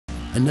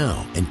And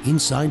now, an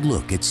inside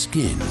look at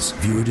Skins.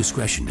 Viewer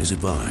discretion is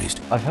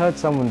advised. I've heard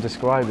someone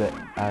describe it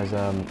as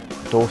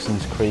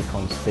Dawson's Creek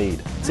on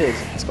speed.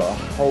 It's got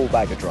a whole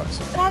bag of drugs.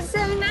 That's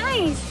so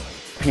nice.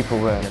 People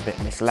were a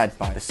bit misled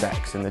by the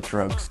sex and the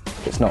drugs.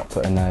 It's not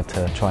put in there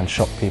to try and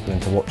shock people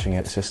into watching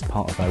it, it's just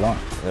part of their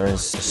life. There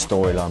is a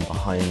storyline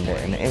behind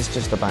it, and it is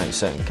just about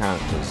certain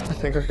characters. I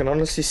think I can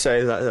honestly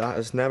say that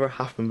has never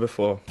happened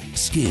before.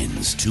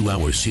 Skins,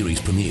 2-hour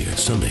series premiere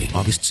Sunday,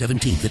 August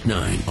 17th at 9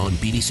 on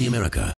BBC America.